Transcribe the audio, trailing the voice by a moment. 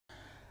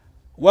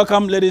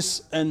Welcome,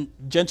 ladies and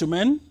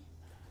gentlemen.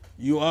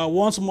 You are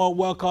once more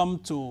welcome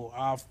to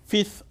our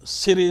 5th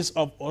series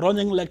of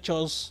running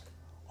lectures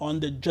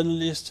on the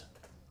journalist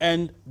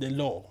and the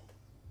law.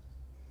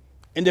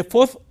 In the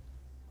 4th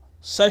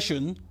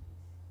session,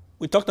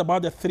 we talked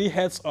about the 3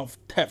 heads of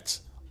theft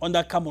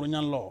under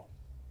Cameroonian law: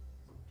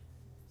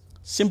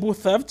 simple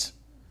theft,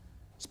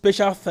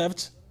 special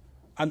theft,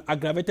 and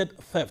aggravated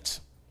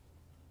theft.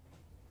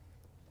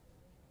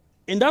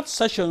 In that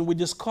session, we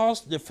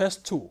discussed the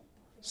first 2,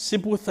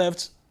 simple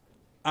theft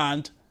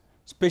and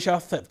special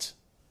theft.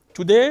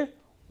 Today,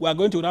 we are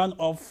going to round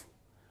off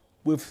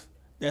with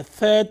the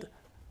 3rd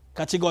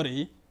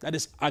category, that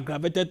is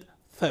aggravated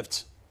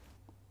theft.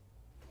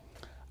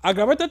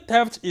 Aggravated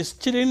theft is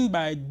stealing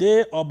by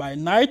day or by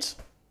night.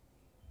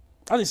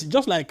 That is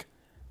just like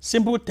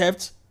simple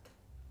theft,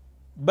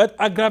 but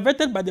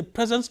aggravated by the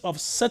presence of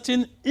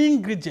certain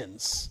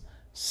ingredients,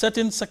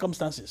 certain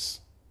circumstances.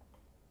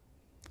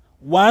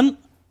 1,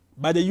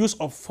 by the use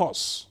of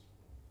force.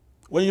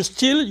 When you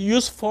steal, you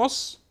use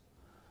force.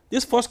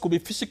 This force could be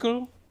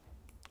physical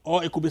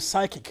or it could be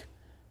psychic.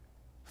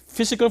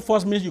 Physical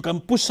force means you can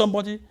push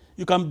somebody,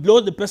 you can blow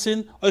the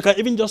person, or you can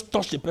even just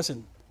touch the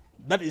person.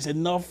 That is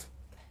enough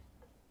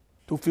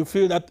to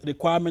fulfill that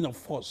requirement of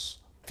force,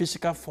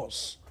 physical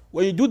force.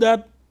 When you do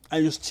that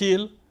and you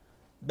steal,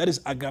 that is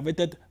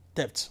aggravated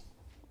theft.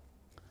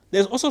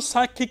 There's also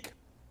psychic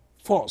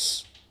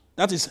force.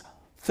 That is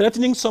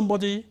threatening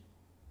somebody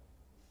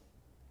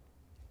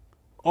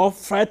or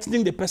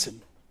frightening the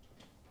person.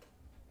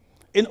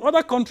 In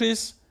other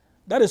countries,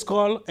 that is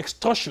called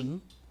extortion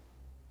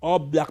or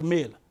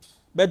blackmail.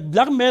 But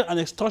blackmail and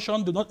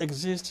extortion do not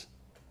exist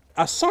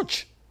as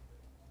such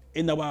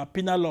in our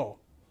penal law.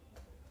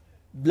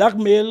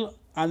 Blackmail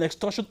and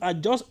extortion are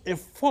just a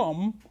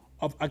form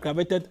of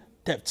aggravated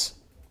theft.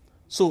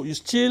 So you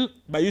steal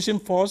by using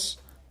force,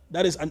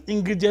 that is an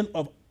ingredient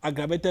of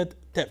aggravated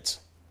theft.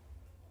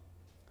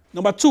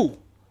 Number 2,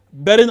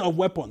 bearing of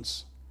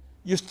weapons.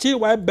 You steal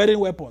while bearing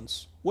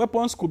weapons.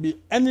 Weapons could be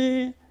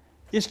any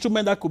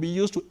instrument that could be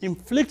used to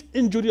inflict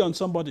injury on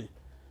somebody.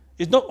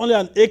 It's not only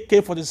an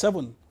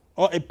AK-47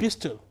 or a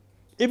pistol,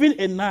 even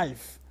a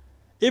knife,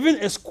 even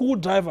a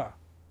screwdriver.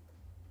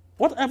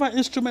 Whatever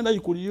instrument that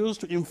you could use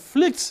to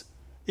inflict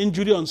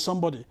injury on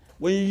somebody,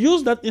 when you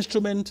use that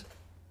instrument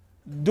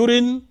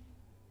during,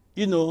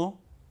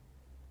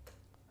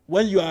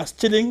 when you are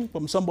stealing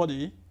from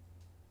somebody,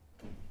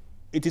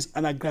 it is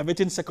an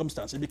aggravating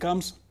circumstance. It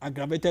becomes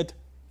aggravated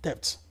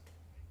theft.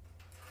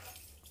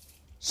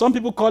 Some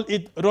people call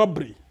it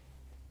robbery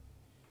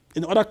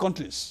in other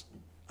countries.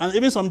 And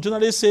even some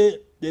journalists say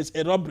there's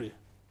a robbery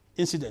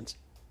incident.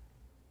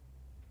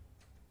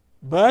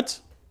 But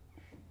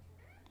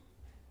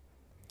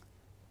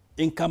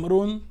in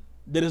Cameroon,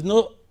 there is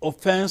no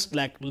offense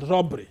like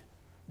robbery.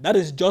 That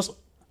is just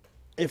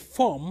a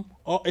form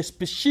or a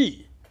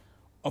species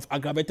of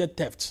aggravated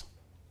theft.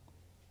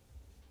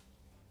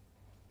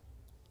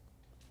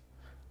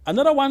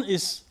 Another one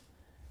is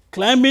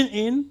climbing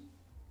in,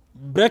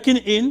 breaking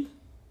in,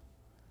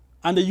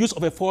 and the use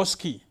of a false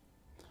key.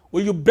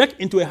 When you break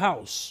into a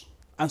house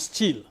and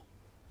steal,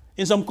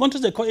 in some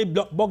countries they call it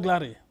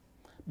burglary,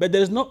 but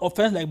there is no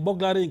offense like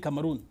burglary in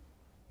Cameroon.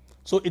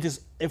 So it is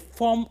a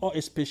form or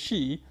a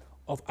species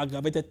of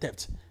aggravated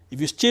theft.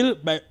 If you steal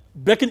by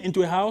breaking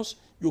into a house,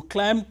 you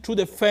climb through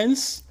the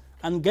fence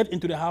and get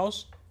into the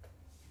house,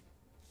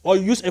 or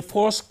you use a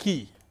false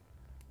key,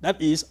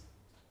 that is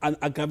an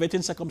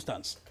aggravating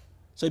circumstance.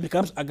 So it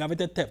becomes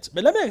aggravated theft.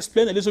 But let me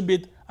explain a little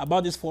bit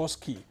about this false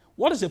key.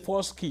 What is a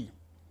false key?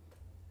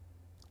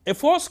 A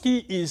false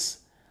key is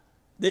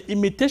the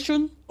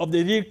imitation of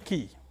the real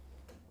key.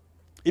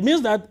 It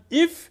means that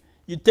if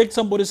you take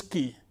somebody's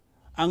key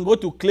and go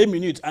to claim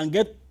in it and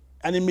get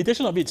an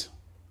imitation of it,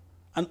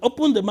 and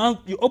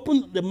you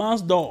open the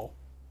man's door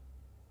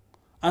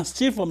and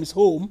steal from his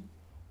home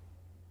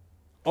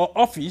or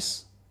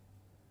office,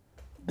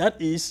 that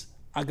is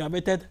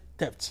aggravated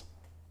theft.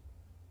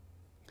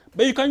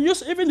 But you can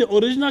use even the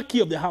original key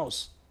of the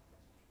house.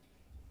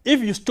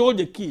 If you stole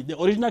the key, the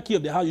original key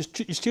of the house,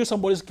 you steal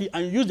somebody's key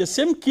and you use the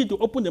same key to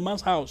open the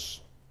man's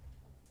house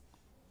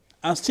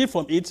and steal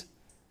from it,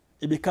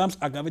 it becomes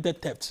aggravated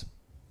theft.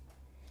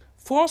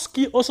 False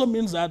key also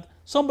means that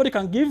somebody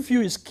can give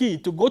you his key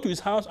to go to his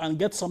house and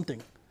get something.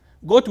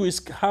 Go to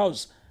his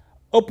house,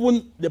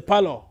 open the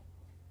parlor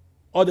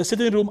or the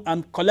sitting room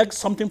and collect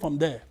something from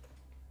there.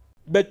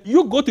 But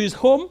you go to his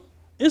home,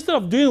 instead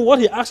of doing what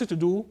he asked you to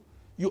do,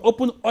 you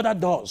open other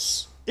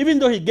doors. Even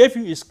though he gave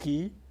you his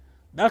key,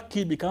 that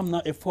key becomes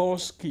now a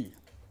false key.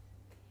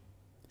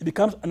 It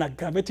becomes an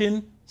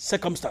aggravating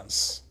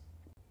circumstance.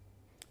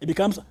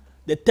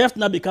 The theft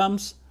now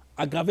becomes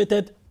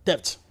aggravated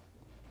theft.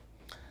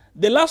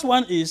 The last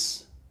one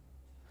is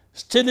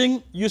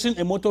stealing using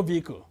a motor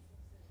vehicle.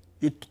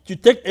 You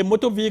take a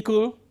motor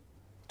vehicle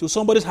to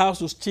somebody's house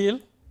to steal.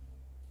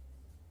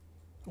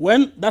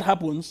 When that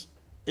happens,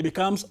 it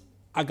becomes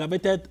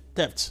aggravated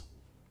theft.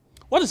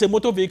 What is a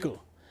motor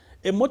vehicle?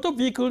 A motor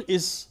vehicle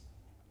is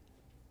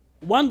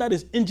one that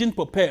is engine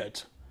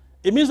propelled.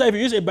 It means that if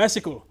you use a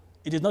bicycle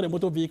it is not a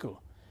motor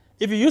vehicle.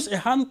 If you use a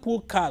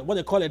hand-pulled car, what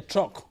they call a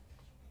truck,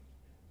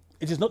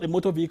 it is not a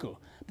motor vehicle.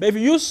 But if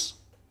you use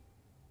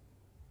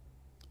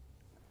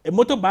a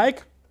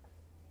motorbike,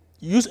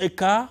 use a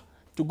car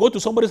to go to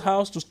somebody's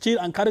house to steal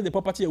and carry the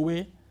property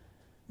away,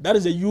 that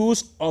is the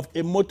use of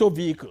a motor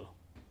vehicle.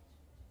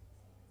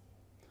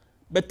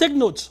 But take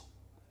note,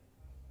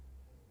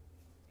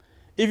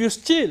 if you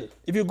steal,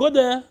 if you go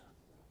there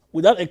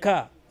without a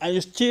car and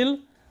you steal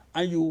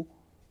and you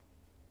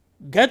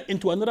get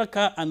into another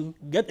car and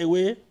get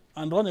away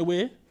and run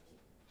away,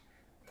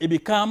 it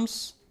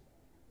becomes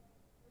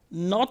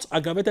not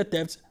aggravated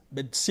theft,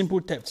 but simple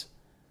theft.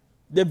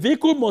 The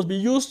vehicle must be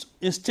used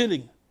in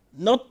stealing,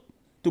 not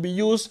to be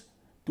used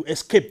to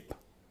escape.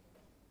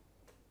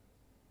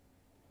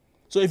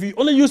 So if you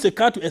only use the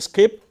car to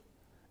escape,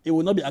 it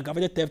will not be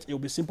aggravated theft, it will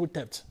be simple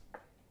theft.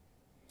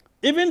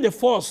 Even the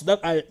force that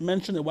I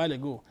mentioned a while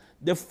ago,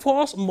 the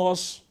force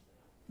must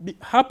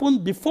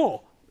happen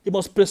before. It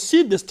must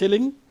precede the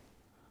stealing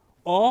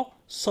or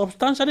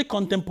substantially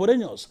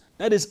contemporaneous.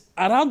 That is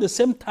around the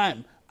same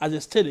time as the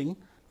stealing.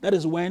 That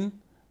is when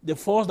the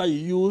force that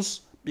you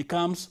use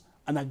becomes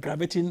an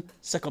aggravating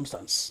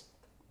circumstance.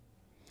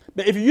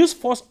 But if you use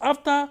force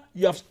after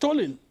you have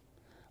stolen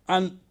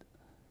and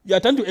you are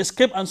trying to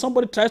escape and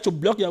somebody tries to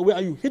block your way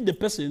and you hit the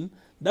person,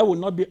 that will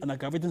not be an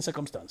aggravating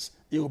circumstance.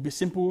 It will be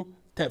simple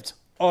theft,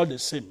 all the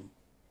same.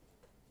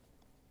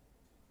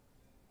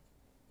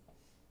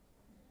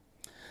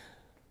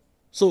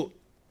 So,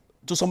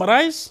 to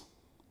summarize,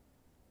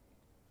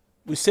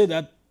 we say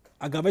that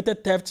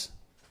aggravated theft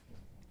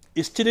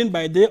is stealing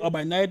by day or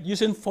by night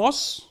using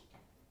force,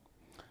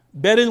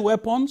 bearing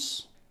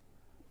weapons,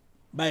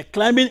 by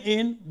climbing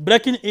in,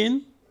 breaking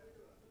in,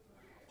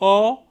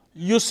 or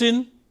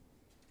using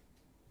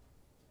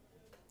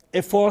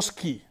a false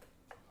key,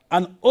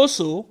 and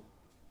also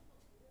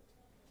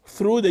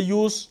through the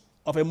use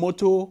of a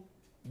motor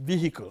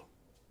vehicle.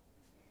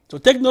 So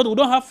take note, we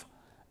don't have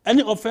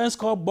any offense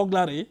called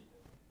burglary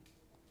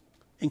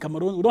in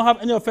Cameroon. We don't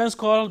have any offense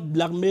called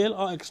blackmail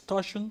or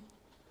extortion.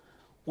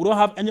 We don't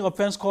have any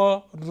offense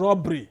called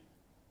robbery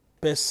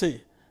per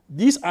se.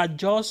 These are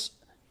just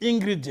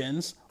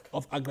ingredients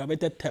of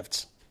aggravated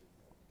theft.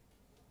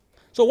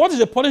 So what is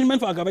the punishment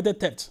for aggravated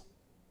theft?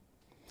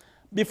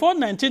 Before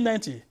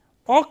 1990,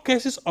 all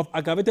cases of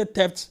aggravated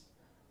theft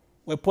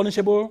were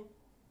punishable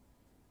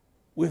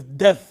with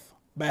death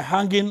by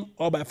hanging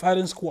or by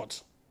firing squad.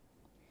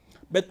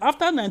 But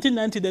after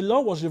 1990, the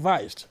law was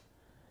revised.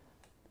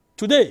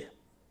 Today,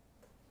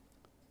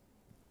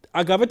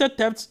 aggravated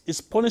theft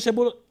is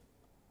punishable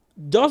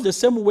just the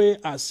same way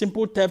as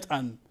simple theft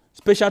and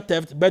special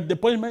theft, but the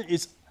punishment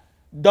is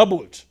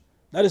doubled.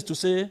 That is to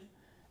say,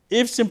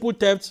 if simple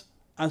theft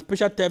and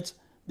special theft,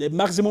 the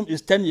maximum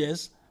is 10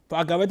 years. For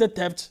aggravated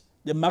theft,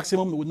 the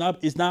maximum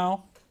is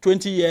now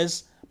 20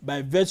 years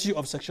by virtue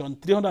of section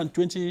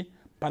 320,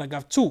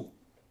 paragraph 2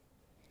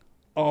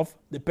 of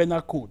the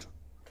penal code.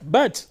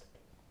 But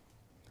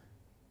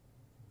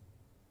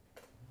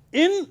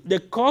in the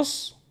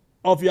course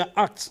of your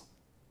act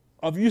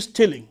of you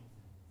stealing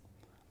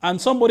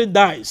and somebody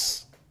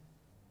dies,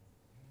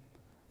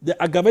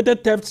 the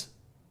aggravated theft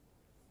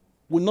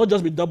will not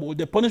just be doubled,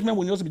 the punishment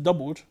will not just be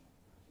doubled,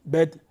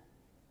 but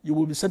you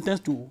will be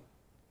sentenced to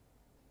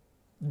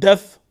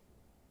death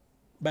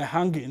by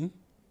hanging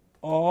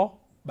or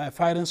by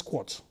firing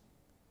squad.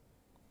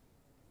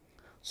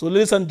 So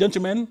ladies and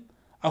gentlemen,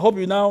 I hope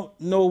you now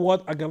know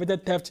what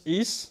aggravated theft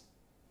is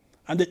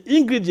and the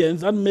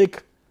ingredients that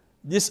make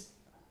this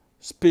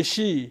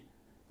species,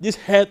 this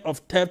head of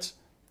theft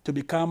to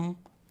become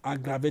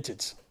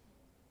aggravated.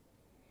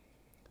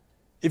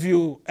 If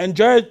you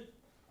enjoyed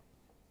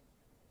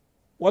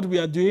what we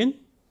are doing,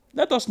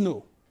 let us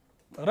know.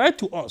 Write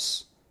to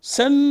us.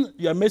 Send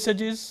your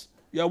messages,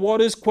 your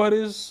worries,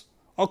 queries,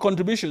 or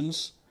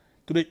contributions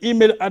to the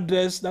email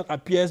address that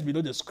appears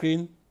below the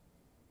screen,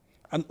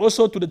 and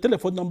also to the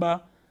telephone number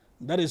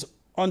that is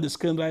on the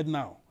screen right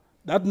now.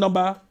 That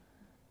number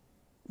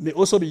may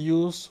also be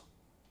used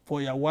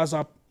for your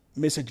WhatsApp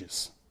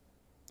messages.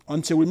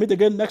 Until we meet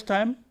again next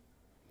time,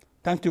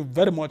 thank you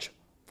very much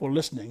for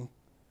listening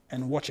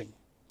and watching.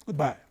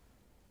 Goodbye.